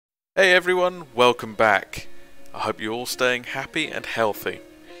Hey everyone, welcome back. I hope you're all staying happy and healthy.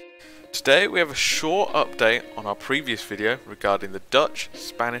 Today we have a short update on our previous video regarding the Dutch,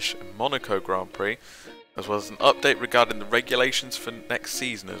 Spanish and Monaco Grand Prix, as well as an update regarding the regulations for next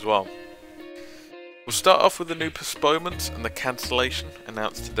season as well. We'll start off with the new postponements and the cancellation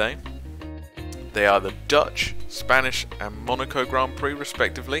announced today. They are the Dutch, Spanish and Monaco Grand Prix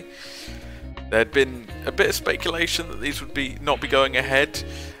respectively. There had been a bit of speculation that these would not be going ahead,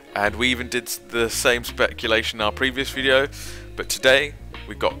 and we even did the same speculation in our previous video, but today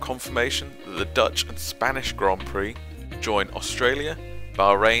we got confirmation that the Dutch and Spanish Grand Prix join Australia,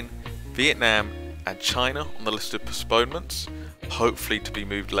 Bahrain, Vietnam and China on the list of postponements, hopefully to be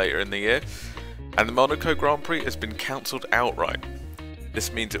moved later in the year, and the Monaco Grand Prix has been cancelled outright.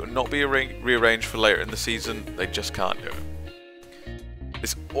 This means it will not be rearranged for later in the season, they just can't do it.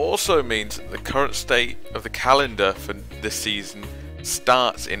 This also means that the current state of the calendar for this season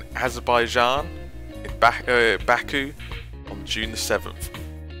starts in Azerbaijan, in Baku, on June the 7th.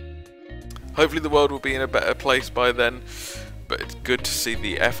 Hopefully the world will be in a better place by then, but it's good to see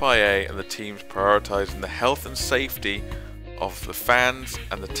the FIA and the teams prioritising the health and safety of the fans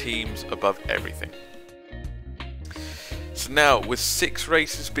and the teams above everything. So now, with 6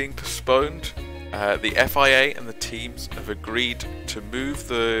 races being postponed, the FIA and the teams have agreed to move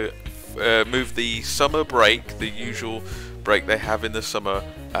the summer break, the usual break they have in the summer.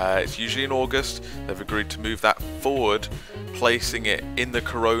 It's usually in August. They've agreed to move that forward, placing it in the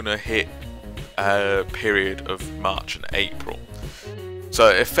Corona hit period of March and April. So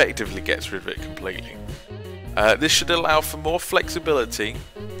it effectively gets rid of it completely. This should allow for more flexibility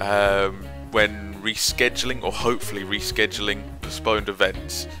when rescheduling, or hopefully rescheduling, postponed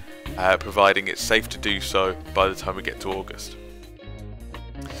events, providing it's safe to do so by the time we get to August.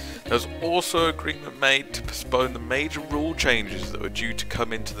 There was also agreement made to postpone the major rule changes that were due to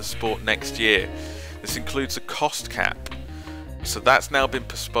come into the sport next year. This includes a cost cap, so that's now been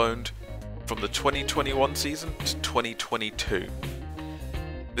postponed from the 2021 season to 2022.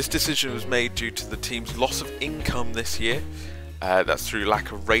 This decision was made due to the team's loss of income this year. That's through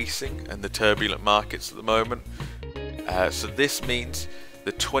lack of racing and the turbulent markets at the moment. So this means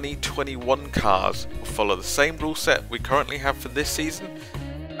the 2021 cars will follow the same rule set we currently have for this season,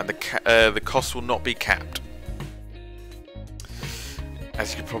 and the costs will not be capped.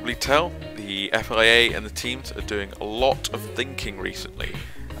 As you can probably tell, the FIA and the teams are doing a lot of thinking recently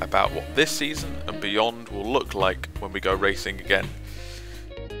about what this season and beyond will look like when we go racing again.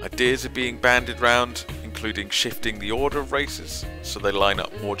 Ideas are being bandied around, including shifting the order of races so they line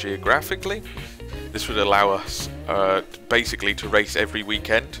up more geographically. This would allow us basically to race every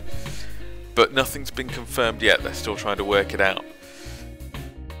weekend, but nothing's been confirmed yet. They're still trying to work it out.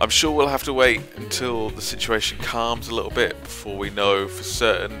 I'm sure we'll have to wait until the situation calms a little bit before we know for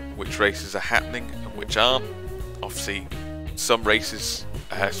certain which races are happening and which aren't. Obviously, some races,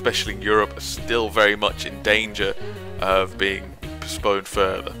 especially in Europe, are still very much in danger of being postponed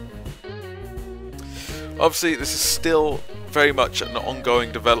further. Obviously, this is still very much an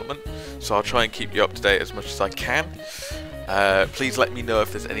ongoing development, so I'll try and keep you up to date as much as I can. Please let me know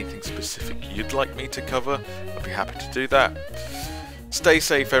if there's anything specific you'd like me to cover. I'd be happy to do that. Stay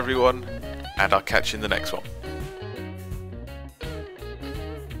safe everyone, and I'll catch you in the next one.